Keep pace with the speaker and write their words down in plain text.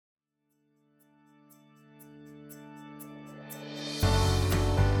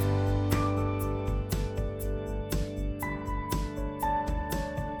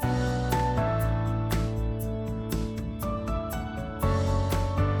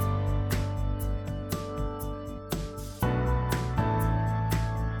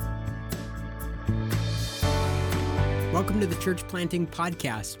Welcome to the Church Planting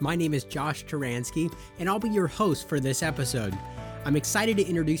Podcast. My name is Josh Taransky, and I'll be your host for this episode. I'm excited to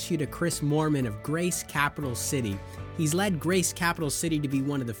introduce you to Chris Moerman of Grace Capital City. He's led Grace Capital City to be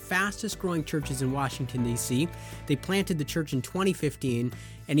one of the fastest growing churches in Washington, D.C. They planted the church in 2015,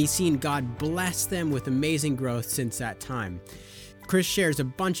 and he's seen God bless them with amazing growth since that time. Chris shares a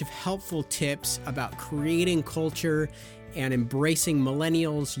bunch of helpful tips about creating culture and embracing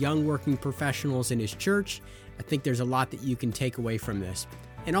millennials, young working professionals in his church. I think there's a lot that you can take away from this.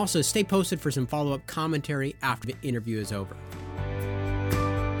 And also stay posted for some follow-up commentary after the interview is over.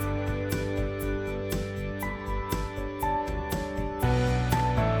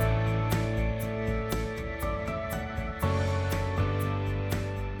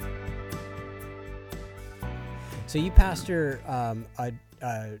 So you pastor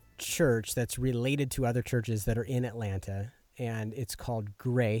a church that's related to other churches that are in Atlanta, and it's called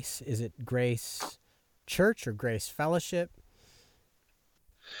Grace. Is it Grace Church or Grace Fellowship?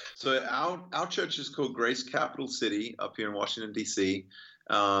 So our church is called Grace Capital City up here in Washington, D.C.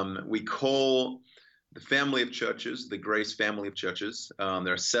 We call the family of churches the Grace family of churches.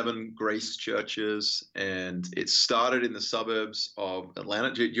 There are 7 Grace churches, and it started in the suburbs of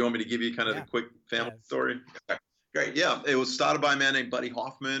Atlanta. Do you want me to give you kind of the quick family story? Okay. Great. Yeah. It was started by a man named Buddy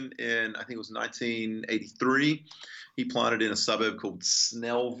Hoffman in, I think it was 1983. He planted in a suburb called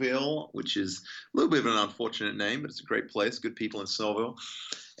Snellville, which is a little bit of an unfortunate name, but it's a great place. Good people in Snellville.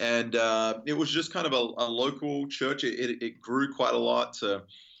 And it was just kind of a local church. It grew quite a lot to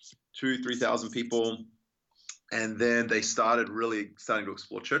 2,000-3,000 people. And then they started really starting to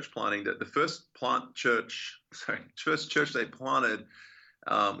explore church planting. The first church they planted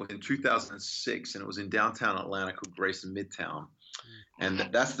was in 2006, and it was in downtown Atlanta called Grace in Midtown. And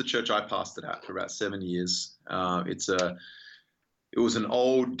that's the church I pastored at for about 7 years. It was an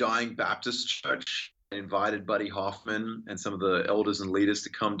old dying Baptist church. I invited Buddy Hoffman and some of the elders and leaders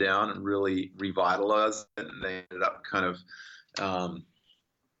to come down and really revitalize it. And they ended up kind of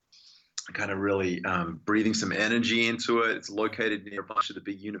really breathing some energy into it. It's located near a bunch of the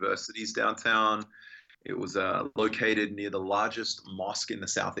big universities downtown. It was located near the largest mosque in the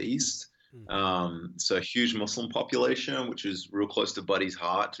Southeast. So a huge Muslim population, which is real close to Buddy's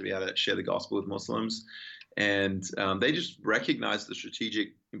heart to be able to share the gospel with Muslims. And they just recognized the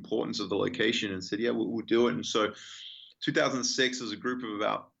strategic importance of the location and said, yeah, we'll do it. And so 2006, there was a group of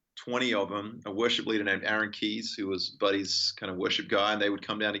about 20 of them, a worship leader named Aaron Keyes, who was Buddy's kind of worship guy, and they would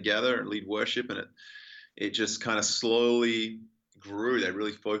come down together and lead worship. And it just kind of slowly grew. They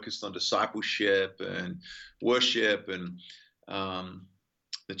really focused on discipleship and worship, and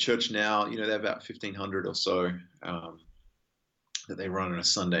the church now, they have about 1,500 or so that they run on a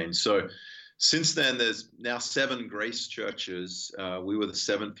Sunday. And so since then, there's now 7 Grace churches. We were the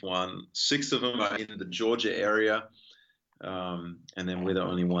 7th one. 6 of them are in the Georgia area, and then we're the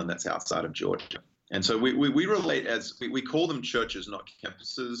only one that's outside of Georgia. And so we relate as we call them churches, not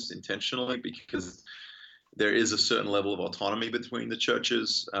campuses, intentionally, because there is a certain level of autonomy between the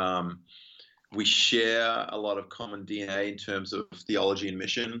churches. We share a lot of common DNA in terms of theology and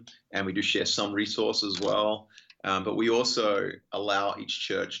mission, and we do share some resources as well. But we also allow each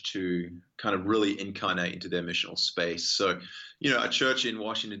church to kind of really incarnate into their missional space. So, a church in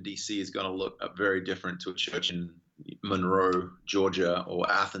Washington, D.C. is going to look very different to a church in Monroe, Georgia, or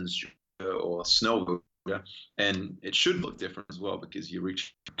Athens, Georgia, or Snellville, Georgia. And it should look different as well because you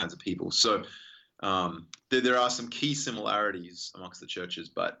reach kinds of people. So there are some key similarities amongst the churches,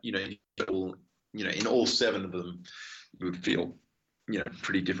 but in all 7 of them, you would feel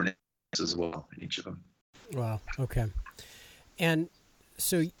pretty different as well in each of them. Wow. Okay. And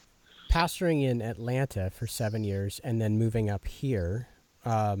so, pastoring in Atlanta for 7 years and then moving up here,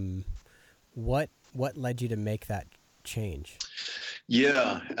 what led you to make that change?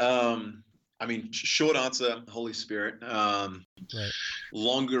 Yeah. Short answer, Holy Spirit. Right.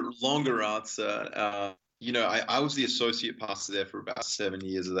 Longer answer. I was the associate pastor there for about 7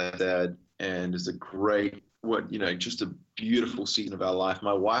 years, as I said, and it's a great, just a beautiful season of our life.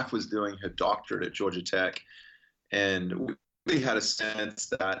 My wife was doing her doctorate at Georgia Tech, and we had a sense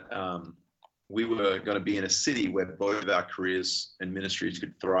that we were going to be in a city where both of our careers and ministries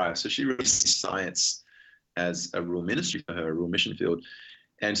could thrive. So she really sees science as a real ministry for her, a real mission field.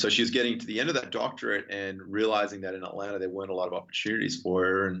 And so she was getting to the end of that doctorate and realizing that in Atlanta there weren't a lot of opportunities for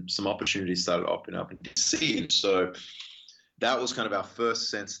her, and some opportunities started opening up in DC. And so that was kind of our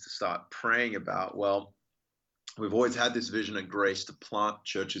first sense to start praying about, well, we've always had this vision at Grace to plant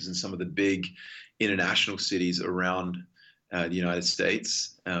churches in some of the big international cities around the United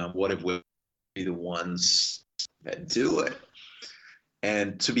States. What if we're the ones that do it?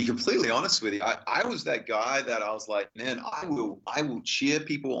 And to be completely honest with you, I was that guy that I was like, man, I will cheer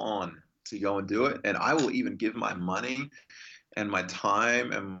people on to go and do it. And I will even give my money and my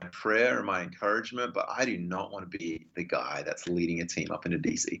time and my prayer and my encouragement, but I do not want to be the guy that's leading a team up into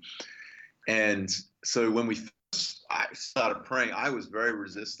DC. And so when I started praying, I was very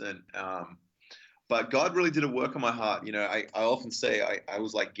resistant. But God really did a work on my heart. You know, I often say I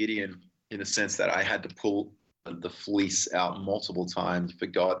was like Gideon in a sense that I had to pull the fleece out multiple times for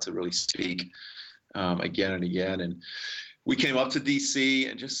God to really speak again and again. And we came up to DC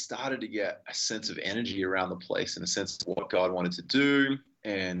and just started to get a sense of energy around the place and a sense of what God wanted to do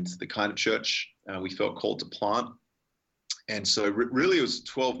and the kind of church we felt called to plant. And so really it was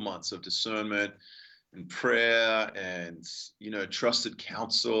 12 months of discernment and prayer and, you know, trusted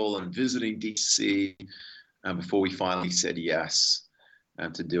counsel and visiting DC before we finally said yes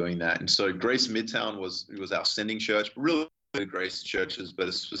to doing that. And so Grace Midtown was our sending church, but really Grace churches,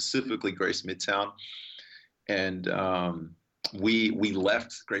 but specifically Grace Midtown. And we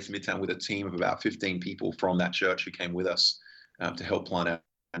left Grace Midtown with a team of about 15 people from that church who came with us to help plant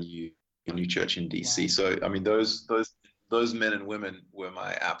a new church in DC. Wow. So I mean, those men and women were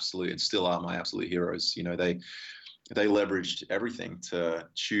my absolute, and still are my absolute heroes. You know, they leveraged everything to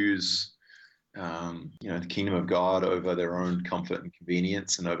choose the kingdom of God over their own comfort and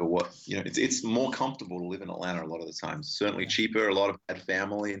convenience, and over what, you know, it's more comfortable to live in Atlanta a lot of the times. Certainly cheaper, a lot of bad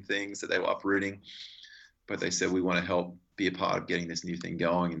family and things that they were uprooting. But they said, we want to help be a part of getting this new thing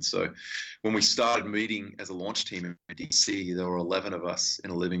going. And so when we started meeting as a launch team in DC, there were 11 of us in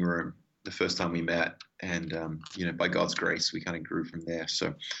a living room the first time we met. And, by God's grace, we kind of grew from there.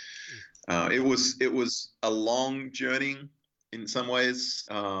 So it was a long journey in some ways,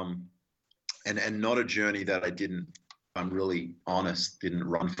 and not a journey that I'm really honest, didn't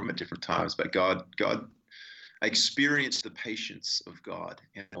run from at different times. But God, I experienced the patience of God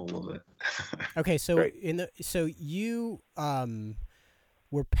in all of it. Okay, so you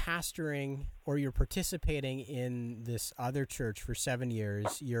were pastoring, or you're participating in this other church for 7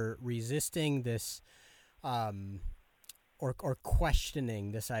 years. You're resisting this, or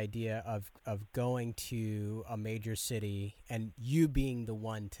questioning this idea of going to a major city and you being the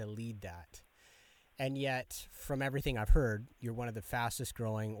one to lead that. And yet, from everything I've heard, you're one of the fastest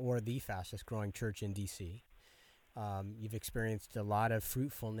growing, or the fastest growing church in DC. You've experienced a lot of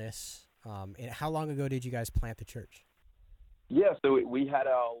fruitfulness. And how long ago did you guys plant the church? Yeah, so we had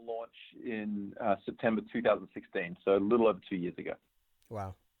our launch in September 2016, so a little over 2 years ago.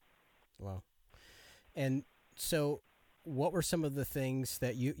 Wow. And so what were some of the things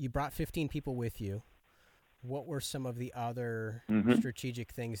that you brought 15 people with you? What were some of the other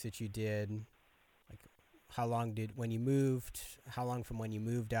strategic things that you did? Like, how long from when you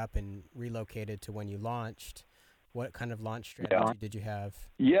moved up and relocated to when you launched? What kind of launch strategy did you have?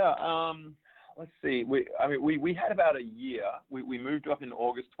 Yeah, let's see. We had about a year. We moved up in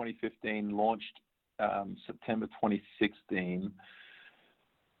August 2015, launched September 2016.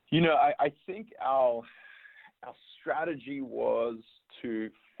 You know, I think our strategy was to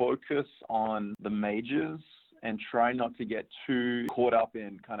focus on the majors and try not to get too caught up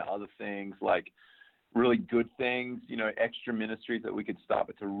in kind of other things, like really good things, you know, extra ministries that we could start,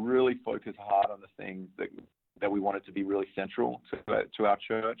 but to really focus hard on the things that we wanted to be really central to our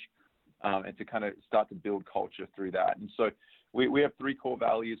church, and to kind of start to build culture through that. And so we have 3 core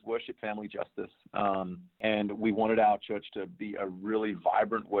values: worship, family, justice. And we wanted our church to be a really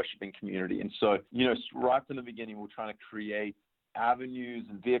vibrant worshiping community. And so, you know, right from the beginning, we're trying to create avenues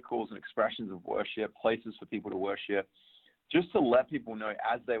and vehicles and expressions of worship, places for people to worship, just to let people know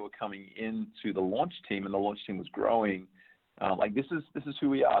as they were coming into the launch team and the launch team was growing, like this is who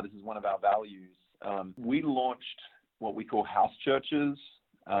we are. This is one of our values. We launched what we call house churches.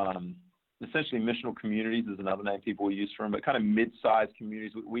 Essentially, missional communities is another name people will use for them, but kind of mid-sized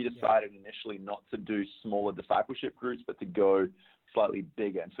communities. We decided initially not to do smaller discipleship groups, but to go slightly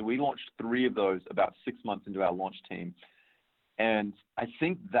bigger. And so we launched 3 of those about 6 months into our launch team. And I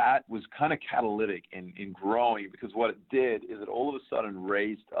think that was kind of catalytic in growing, because what it did is it all of a sudden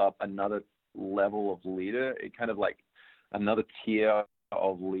raised up another level of leader. It kind of like another tier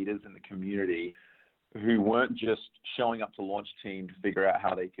of leaders in the community who weren't just showing up to launch team to figure out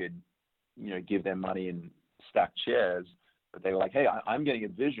how they could, you know, give their money and stack chairs, but they were like, hey, I'm getting a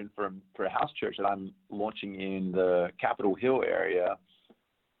vision for a house church that I'm launching in the Capitol Hill area.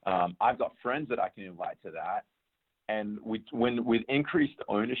 I've got friends that I can invite to that. And when with increased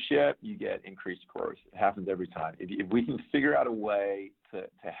ownership, you get increased growth. It happens every time. If we can figure out a way to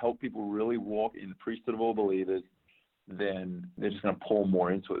help people really walk in the priesthood of all believers, then they're just going to pour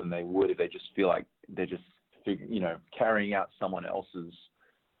more into it than they would if they just feel like they're just carrying out someone else's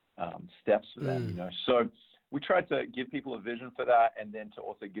steps for them, So we tried to give people a vision for that, and then to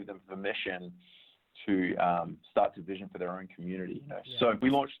also give them permission to start to vision for their own community. Yeah. So we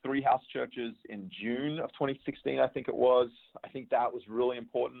launched 3 house churches in June of 2016, I think it was. I think that was really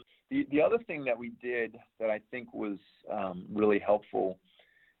important. The other thing that we did that I think was really helpful,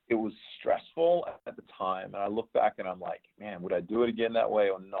 it was stressful at the time, and I look back and I'm like, man, would I do it again that way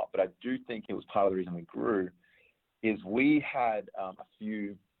or not? But I do think it was part of the reason we grew, is we had a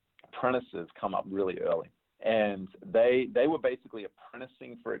few apprentices come up really early. And they were basically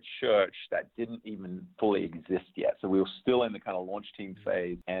apprenticing for a church that didn't even fully exist yet. So we were still in the kind of launch team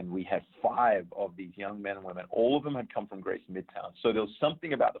phase, and we had 5 of these young men and women. All of them had come from Grace Midtown. So there was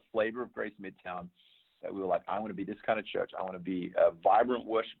something about the flavor of Grace Midtown that we were like, I want to be this kind of church. I want to be a vibrant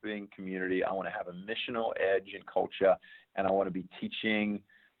worshiping community. I want to have a missional edge in culture, and I want to be teaching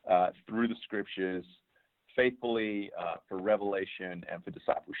through the scriptures faithfully for revelation and for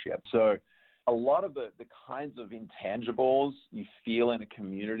discipleship. So a lot of the kinds of intangibles you feel in a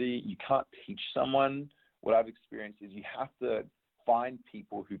community, you can't teach someone. What I've experienced is you have to find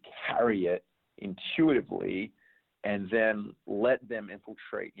people who carry it intuitively and then let them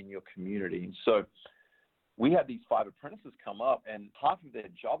infiltrate in your community. And so we had these 5 apprentices come up, and half of their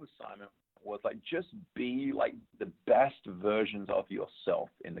job assignment was like, just be like the best versions of yourself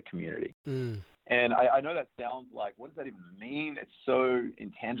in the community. And I know that sounds like, what does that even mean? It's so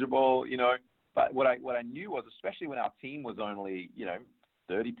intangible, But what I knew was, especially when our team was only,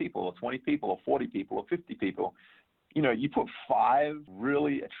 30 people or 20 people or 40 people or 50 people, you put 5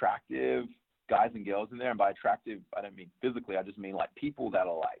 really attractive guys and girls in there. And by attractive, I don't mean physically. I just mean like people that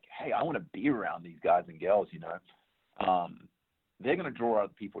are like, hey, I want to be around these guys and girls, They're going to draw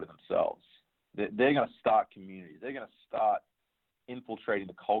other people to themselves. They're going to start communities. They're going to start infiltrating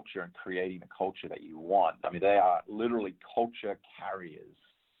the culture and creating the culture that you want. I mean, they are literally culture carriers.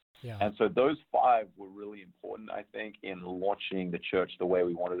 Yeah. And so those 5 were really important, I think, in launching the church the way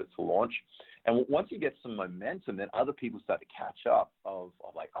we wanted it to launch. And once you get some momentum, then other people start to catch up of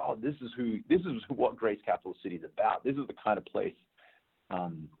like, oh, this is what Grace Capital City is about. This is the kind of place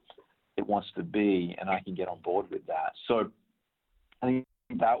it wants to be, and I can get on board with that. So I think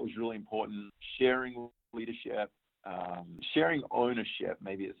that was really important. Sharing leadership, sharing ownership,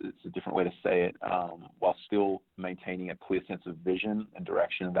 maybe it's a different way to say it, while still maintaining a clear sense of vision and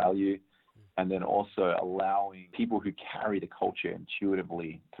direction and value, and then also allowing people who carry the culture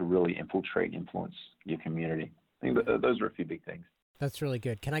intuitively to really infiltrate and influence your community. I think those are a few big things. That's really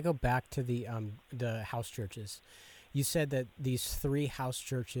good. Can I go back to the house churches? You said that these 3 house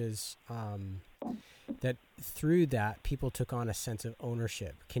churches, that through that people took on a sense of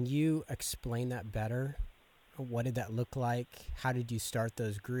ownership. Can you explain that better? What did that look like? How did you start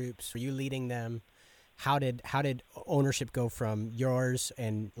those groups? Were you leading them? How did ownership go from yours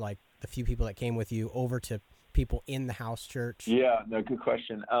and like the few people that came with you over to people in the house church? Yeah, no, good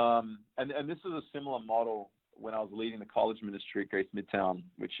question. And this is a similar model when I was leading the college ministry at Grace Midtown,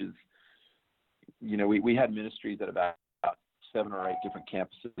 which is, we had ministries at about 7 or 8 different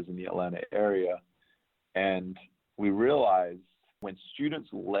campuses in the Atlanta area. And we realized when students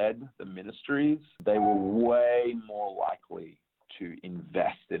led the ministries, they were way more likely to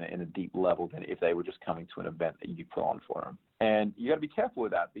invest in a deep level than if they were just coming to an event that you put on for them. And you got to be careful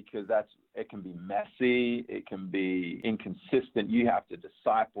with that, because it can be messy, it can be inconsistent. You have to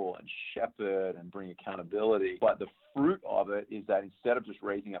disciple and shepherd and bring accountability. But the fruit of it is that instead of just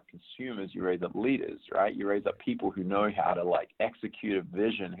raising up consumers, you raise up leaders, right? You raise up people who know how to execute a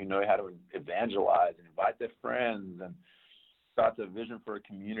vision, who know how to evangelize and invite their friends and start to vision for a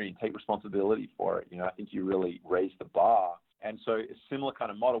community and take responsibility for it. I think you really raise the bar. And so a similar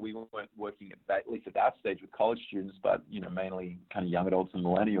kind of model, we weren't working at least at that stage with college students, but, mainly kind of young adults and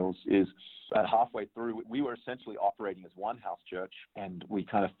millennials, is about halfway through, we were essentially operating as one house church. And we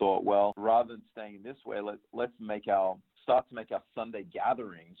kind of thought, well, rather than staying this way, let's start to make our Sunday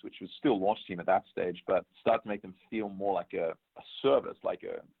gatherings, which was still launch team at that stage, but start to make them feel more like a service, like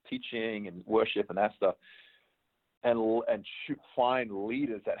a teaching and worship and that stuff. And find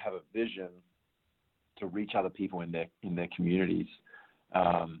leaders that have a vision to reach other people in their communities.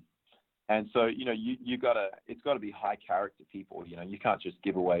 And so, it's got to be high character people. You can't just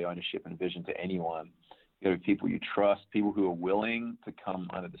give away ownership and vision to anyone. You got to be people you trust, people who are willing to come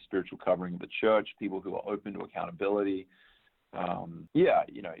under the spiritual covering of the church, people who are open to accountability.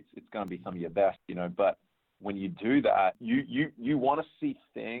 It's going to be some of your best, but when you do that, you want to see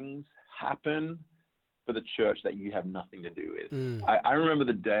things happen for the church that you have nothing to do with. I remember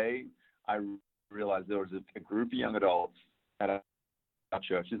the day I realized there was a group of young adults at our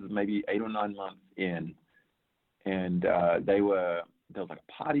church. This is maybe 8 or 9 months in, and there was like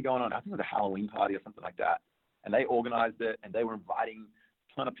a party going on. I think it was a Halloween party or something like that. And they organized it, and they were inviting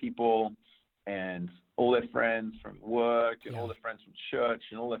a ton of people and all their friends from work and all their friends from church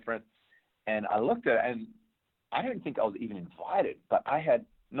and all their friends. And I looked at it, and I didn't think I was even invited, but I had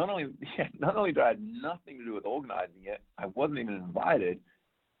not only did I have nothing to do with organizing it, I wasn't even invited,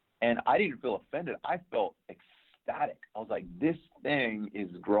 and I didn't feel offended. I felt ecstatic. I was like, this thing is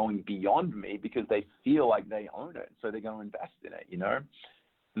growing beyond me because they feel like they own it, so they're going to invest in it, And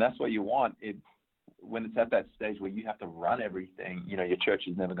that's what you want. When it's at that stage where you have to run everything, your church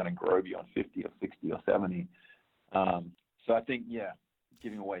is never going to grow beyond 50 or 60 or 70. So I think,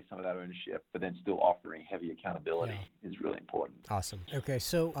 giving away some of that ownership, but then still offering heavy accountability is really important. Awesome. Okay,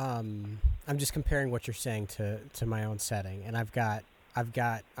 so I'm just comparing what you're saying to my own setting, and I'm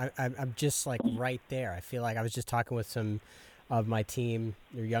just like right there. I feel like I was just talking with some of my team.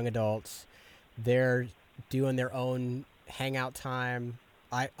 They're young adults. They're doing their own hangout time.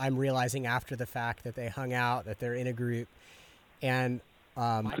 I'm realizing after the fact that they hung out, that they're in a group, and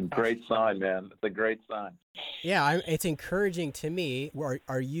it's a great sign, man. It's a great sign. Yeah, it's encouraging to me.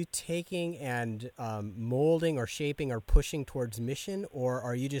 Are you taking and molding or shaping or pushing towards mission, or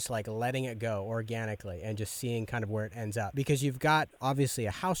are you just like letting it go organically and just seeing kind of where it ends up? Because you've got, obviously,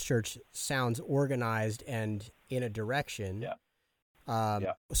 a house church sounds organized and in a direction.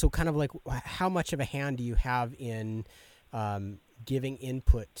 So kind of like, how much of a hand do you have in giving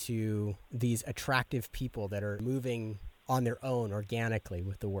input to these attractive people that are moving on their own organically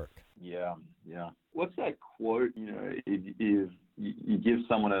with the work? Yeah. What's that quote? If you give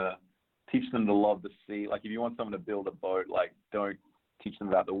someone teach them to love the sea. Like if you want someone to build a boat, like don't teach them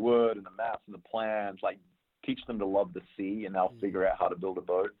about the word and the maps and the plans. Like teach them to love the sea, and they'll figure out how to build a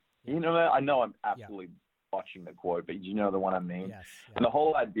boat. I know I'm absolutely botching the quote, but you know the one I mean. Yes. Yeah. And the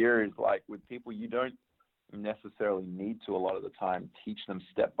whole idea is like with people, you don't necessarily need to a lot of the time teach them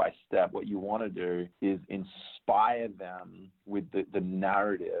step by step. What you want to do is inspire them with the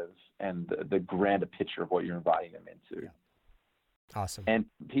narrative and the grander picture of what you're inviting them into. Awesome. And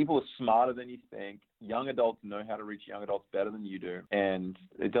people are smarter than you think. Young adults know how to reach young adults better than you do. And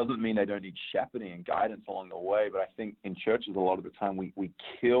it doesn't mean they don't need shepherding and guidance along the way. But I think in churches, a lot of the time, we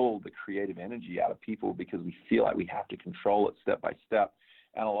kill the creative energy out of people because we feel like we have to control it step by step.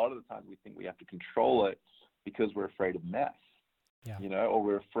 And a lot of the times we think we have to control it because we're afraid of mess, or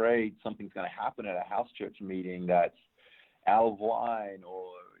we're afraid something's going to happen at a house church meeting that's out of line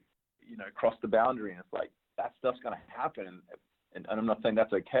or, cross the boundary. And it's like, that stuff's going to happen. And I'm not saying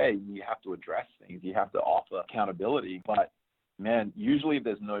that's okay. You have to address things. You have to offer accountability. But, man, usually if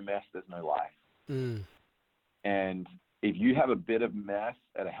there's no mess, there's no life. And if you have a bit of mess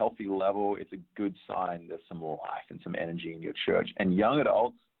at a healthy level, it's a good sign there's some life and some energy in your church. And young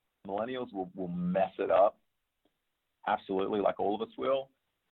adults, millennials will mess it up. Absolutely, like all of us will.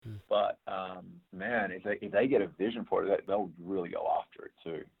 But, man, if they get a vision for it, they'll really go after it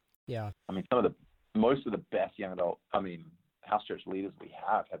too. Yeah. I mean, most of the best young adult, house church leaders we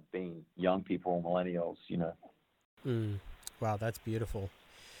have been young people, millennials, Wow, that's beautiful.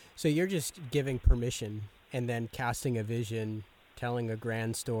 So you're just giving permission and then casting a vision, telling a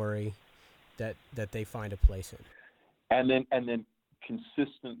grand story that they find a place in. And then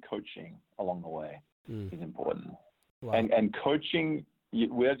consistent coaching along the way is important. Wow. And coaching,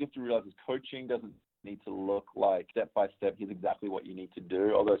 we have to realize is coaching doesn't need to look like step by step, here's exactly what you need to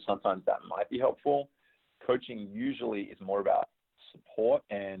do, although sometimes that might be helpful. Coaching usually is more about support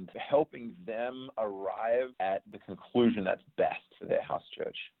and helping them arrive at the conclusion that's best for their house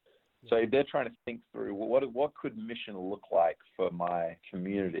church. So if they're trying to think through, well, what could mission look like for my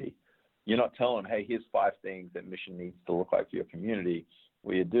community? You're not telling them, hey, here's 5 things that mission needs to look like for your community.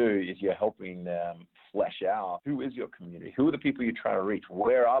 What you do is you're helping them flesh out, who is your community? Who are the people you're trying to reach?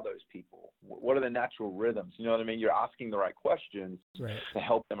 Where are those people? What are the natural rhythms? You know what I mean? You're asking the right questions to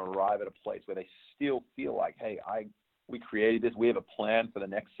help them arrive at a place where they still feel like, hey, we created this. We have a plan for the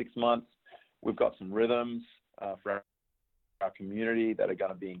next 6 months. We've got some rhythms for our community that are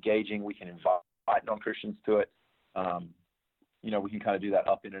going to be engaging. We can invite non-Christians to it. We can kind of do that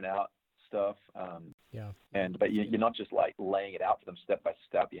up in and out stuff. But you're not just like laying it out for them step by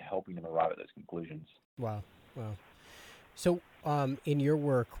step. You're helping them arrive at those conclusions. Wow. So in your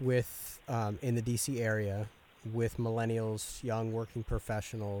work with in the DC area with millennials, young working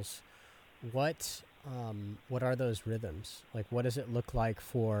professionals, what are those rhythms? Like, what does it look like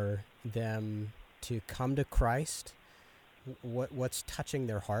for them to come to Christ? What's touching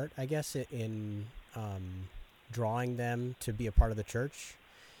their heart, I guess, in drawing them to be a part of the church?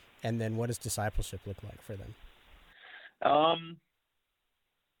 And then what does discipleship look like for them?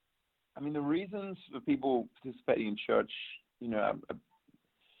 I mean, the reasons for people participating in church, are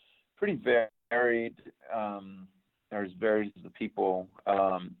pretty varied. They're as varied as the people.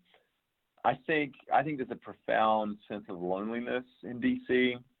 I think there's a profound sense of loneliness in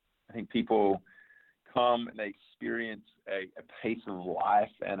DC. I think people come and they experience a pace of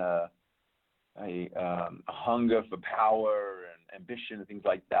life and a hunger for power and ambition and things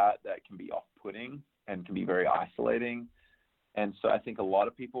like that can be off-putting and can be very isolating. And so I think a lot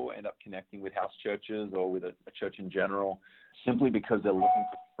of people end up connecting with house churches or with a church in general simply because they're looking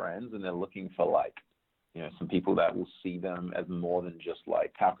for friends and they're looking for some people that will see them as more than just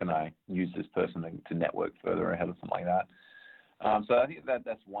how can I use this person to network further ahead or something like that. So I think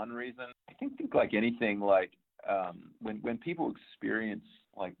that's one reason. I think like anything, when people experience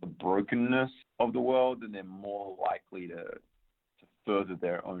the brokenness of the world, then they're more likely to further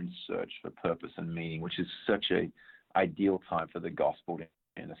their own search for purpose and meaning, which is such a ideal time for the gospel to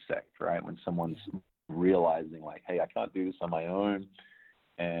intersect, right? When someone's realizing hey, I can't do this on my own.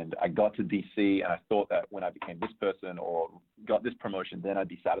 And I got to DC and I thought that when I became this person or got this promotion, then I'd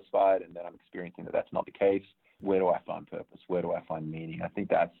be satisfied. And then I'm experiencing that that's not the case. Where do I find purpose? Where do I find meaning? I think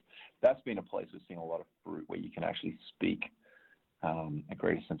that's been a place we've seen a lot of fruit where you can actually speak a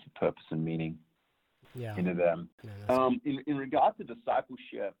greater sense of purpose and meaning into them. Yeah, in regard to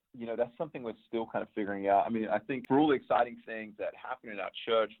discipleship, that's something we're still kind of figuring out. I mean, I think for all the exciting things that happen in our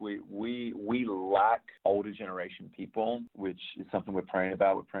church, we lack older generation people, which is something we're praying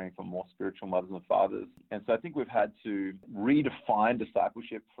about. We're praying for more spiritual mothers and fathers. And so I think we've had to redefine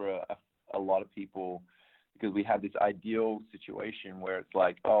discipleship for a lot of people because we have this ideal situation where it's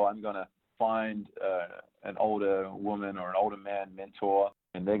I'm going to find an older woman or an older man mentor,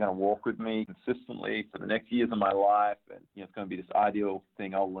 and they're going to walk with me consistently for the next years of my life. And, it's going to be this ideal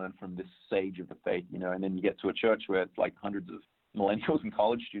thing I'll learn from this sage of the faith, and then you get to a church where it's hundreds of millennials and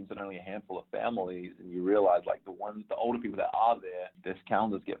college students and only a handful of families. And you realize the older people that are there, their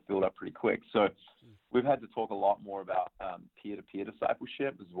calendars get filled up pretty quick. So we've had to talk a lot more about peer-to-peer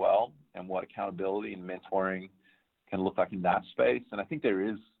discipleship as well and what accountability and mentoring can look like in that space. And I think there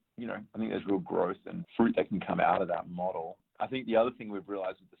is, I think there's real growth and fruit that can come out of that model. I think the other thing we've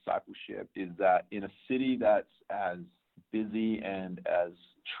realized with discipleship is that in a city that's as busy and as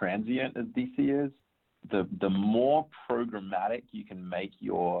transient as DC is, the more programmatic you can make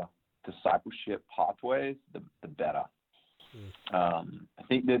your discipleship pathways, the better. I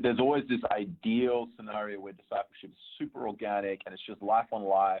think that there's always this ideal scenario where discipleship is super organic and it's just life on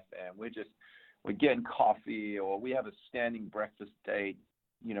life, and we're getting coffee or we have a standing breakfast date,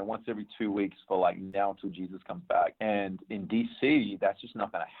 once every 2 weeks for now until Jesus comes back. And in DC, that's just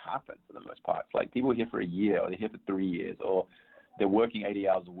not going to happen for the most part. It's people are here for a year or they're here for 3 years or they're working 80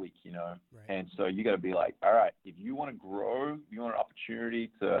 hours a week, Right. And so you got to be all right, if you want to grow, you want an opportunity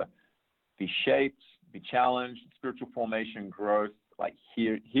to be shaped, be challenged, spiritual formation, growth,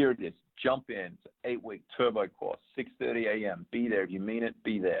 here it is. Jump in. It's an 8-week turbo course, 6:30 a.m. Be there. If you mean it,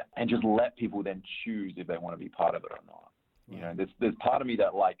 be there. And just let people then choose if they want to be part of it or not. Wow. There's part of me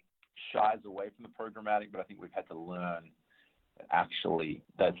that shies away from the programmatic, but I think we've had to learn that actually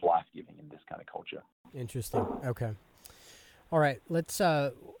that's life-giving in this kind of culture. Interesting. Okay. All right. Let's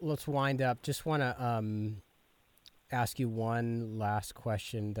wind up. Just want to ask you one last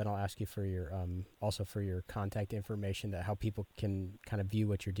question. Then I'll ask you for your also for your contact information, how people can kind of view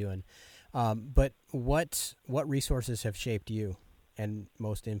what you're doing. But what resources have shaped you and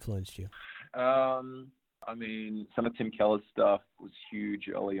most influenced you? I mean, some of Tim Keller's stuff was huge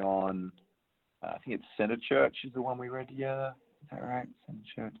early on. I think it's Center Church is the one we read together. Is that right? Center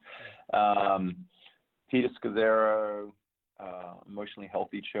Church. Peter Scazzaro, Emotionally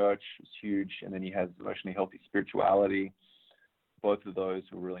Healthy Church was huge. And then he has Emotionally Healthy Spirituality. Both of those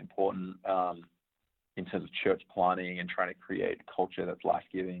were really important in terms of church planning and trying to create a culture that's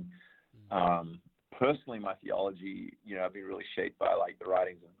life-giving. Personally, my theology, I've been really shaped by the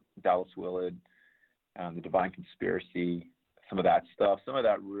writings of Dallas Willard, the Divine Conspiracy, some of that stuff, some of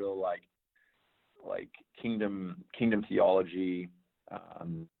that real kingdom theology,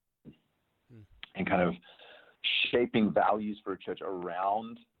 and kind of shaping values for a church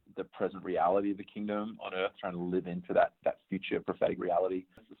around the present reality of the kingdom on earth, trying to live into that future prophetic reality.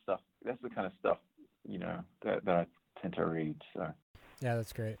 That's the kind of stuff, that I tend to read. So yeah,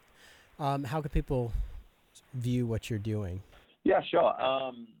 that's great. How can people view what you're doing? Yeah, sure.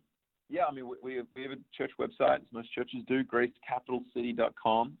 Yeah, I mean, we have a church website, as most churches do,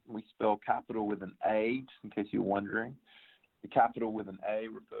 gracecapitalcity.com. We spell capital with an A, just in case you're wondering. The capital with an A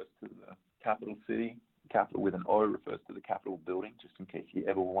refers to the capital city. Capital with an O refers to the Capitol building, just in case you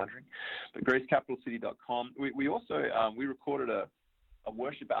ever were wondering. But gracecapitalcity.com. We also we recorded a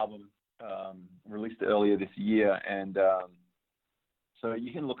worship album released it earlier this year, and so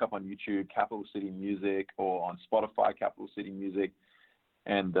you can look up on YouTube Capital City Music, or on Spotify Capital City Music,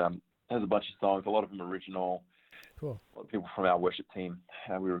 and there's a bunch of songs, a lot of them original. Cool. A lot of people from our worship team,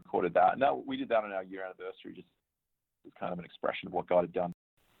 and we recorded that. And we did that on our year anniversary, just as kind of an expression of what God had done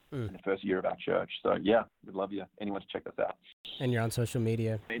in the first year of our church. So yeah, we'd love anyone to check us out. And you're on social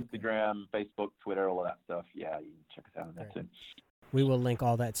media? Instagram, Facebook, Twitter, all of that stuff. Yeah, you can check us out on that too. We will link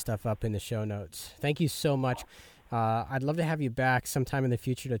all that stuff up in the show notes. Thank you so much. I'd love to have you back sometime in the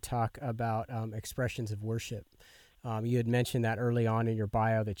future to talk about expressions of worship. You had mentioned that early on in your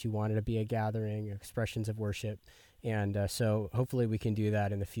bio that you wanted to be a gathering, expressions of worship. And so hopefully we can do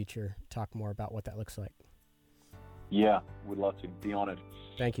that in the future, talk more about what that looks like. Yeah, would love to. Be honored.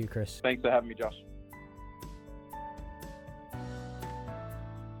 Thank you, Chris. Thanks for having me, Josh.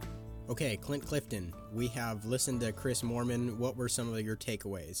 Okay, Clint Clifton, we have listened to Chris Moerman. What were some of your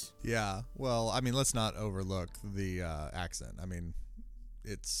takeaways? Yeah, well, I mean, let's not overlook the accent. I mean,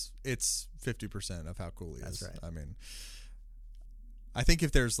 it's 50% of how cool he is. That's right. I mean, I think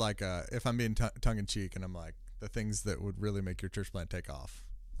if there's if I'm being tongue-in-cheek and I'm like, the things that would really make your church plant take off,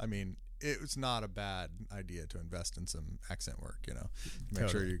 I mean, it's not a bad idea to invest in some accent work, Make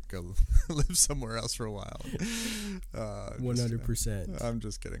sure you go live somewhere else for a while. 100%. I'm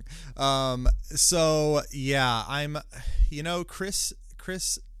just kidding. So yeah, Chris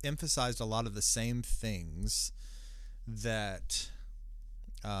emphasized a lot of the same things that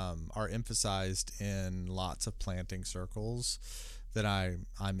are emphasized in lots of planting circles that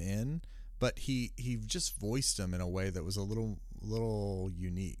I'm in, but he just voiced them in a way that was a little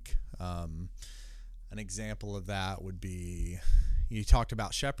unique. An example of that would be, you talked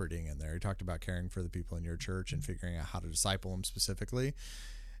about shepherding in there. You talked about caring for the people in your church and figuring out how to disciple them specifically.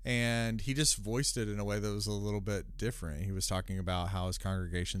 And he just voiced it in a way that was a little bit different. He was talking about how his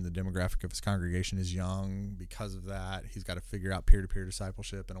congregation, the demographic of his congregation is young. Because of that, he's got to figure out peer-to-peer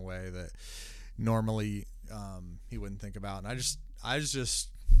discipleship in a way that normally he wouldn't think about. And I was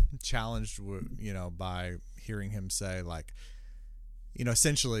just challenged, by hearing him say,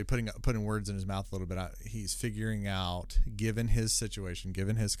 essentially putting words in his mouth a little bit. He's figuring out, given his situation,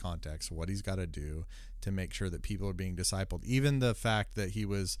 given his context, what he's got to do to make sure that people are being discipled. Even the fact that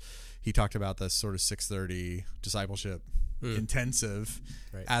he talked about this sort of 6:30 discipleship intensive,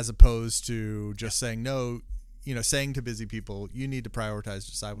 right, as opposed to just saying no. Saying to busy people, you need to prioritize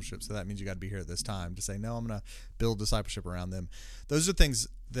discipleship. So that means you got to be here at this time. To say, no, I'm going to build discipleship around them. Those are things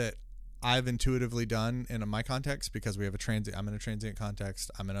that I've intuitively done in my context, because we have I'm in a transient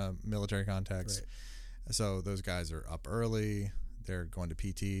context. I'm in a military context. Right. So those guys are up early. They're going to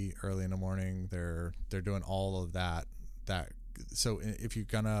PT early in the morning. They're doing all of that. So if you're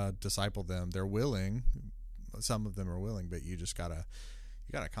going to disciple them, they're willing. Some of them are willing, but you just got to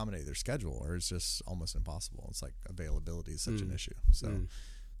accommodate their schedule, or it's just almost impossible. It's like availability is such an issue. So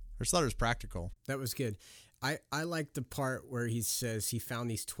I just thought it was practical. That was good. I like the part where he says he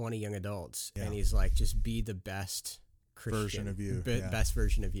found these 20 young adults, and he's like, just be the best Christian version of you. Best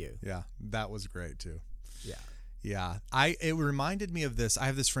version of you. Yeah, that was great too. Yeah. Yeah. It reminded me of this. I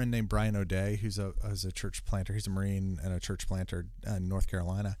have this friend named Brian O'Day, who's a church planter. He's a Marine and a church planter in North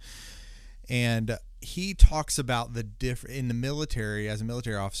Carolina. And he talks about in the military, as a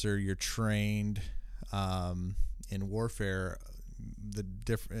military officer, you're trained in warfare.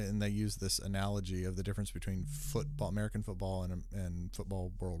 And they use this analogy of the difference between football, American football, and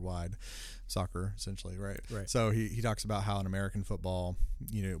football worldwide, soccer, essentially, right? Right. So he talks about how in American football,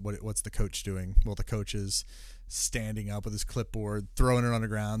 what's the coach doing? Well, the coach is standing up with his clipboard, throwing it on the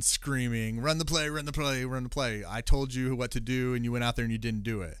ground, screaming, run the play, run the play, run the play. I told you what to do, and you went out there and you didn't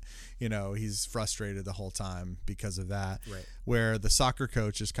do it. He's frustrated the whole time because of that. Right. Where the soccer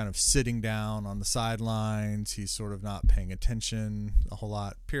coach is kind of sitting down on the sidelines. He's sort of not paying attention a whole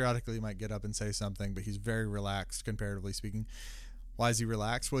lot. Periodically, he might get up and say something, but he's very relaxed, comparatively speaking. Why is he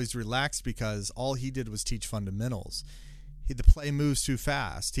relaxed? Well, he's relaxed because all he did was teach fundamentals. The play moves too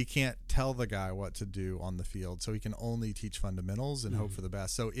fast. He can't tell the guy what to do on the field, so he can only teach fundamentals and hope for the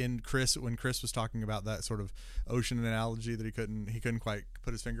best. So when Chris was talking about that sort of ocean analogy that he couldn't quite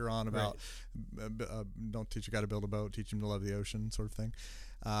put his finger on about, don't teach a guy to build a boat, teach him to love the ocean, sort of thing.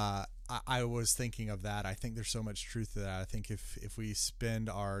 I was thinking of that. I think there's so much truth to that. I think if we spend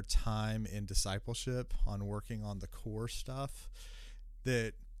our time in discipleship on working on the core stuff,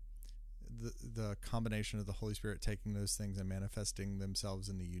 that the combination of the Holy Spirit taking those things and manifesting themselves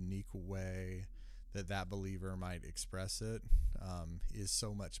in the unique way that believer might express it is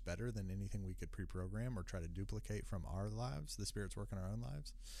so much better than anything we could pre-program or try to duplicate from our lives. The Spirit's work in our own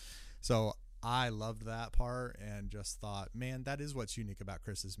lives. So I loved that part and just thought, man, that is what's unique about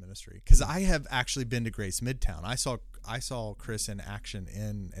Chris's ministry. Because I have actually been to Grace Midtown. I saw Chris in action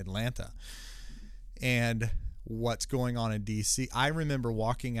in Atlanta, and what's going on in DC. I remember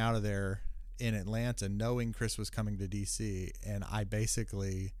walking out of there in Atlanta knowing Chris was coming to DC, and I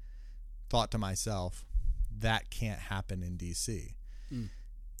basically thought to myself, that can't happen in DC.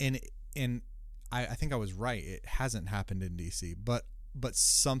 And I think I was right. It hasn't happened in DC, but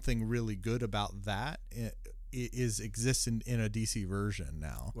something really good about that exists in a DC version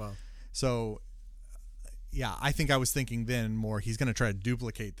now. Wow. So yeah, I think I was thinking then more, he's going to try to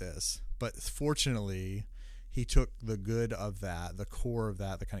duplicate this, but fortunately he took the good of that, the core of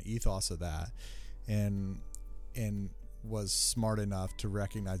that, the kind of ethos of that, and was smart enough to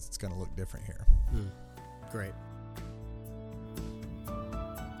recognize it's going to look different here. Great.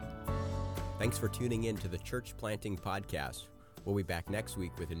 Thanks for tuning in to the Church Planting Podcast. We'll be back next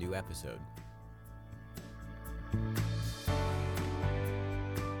week with a new episode.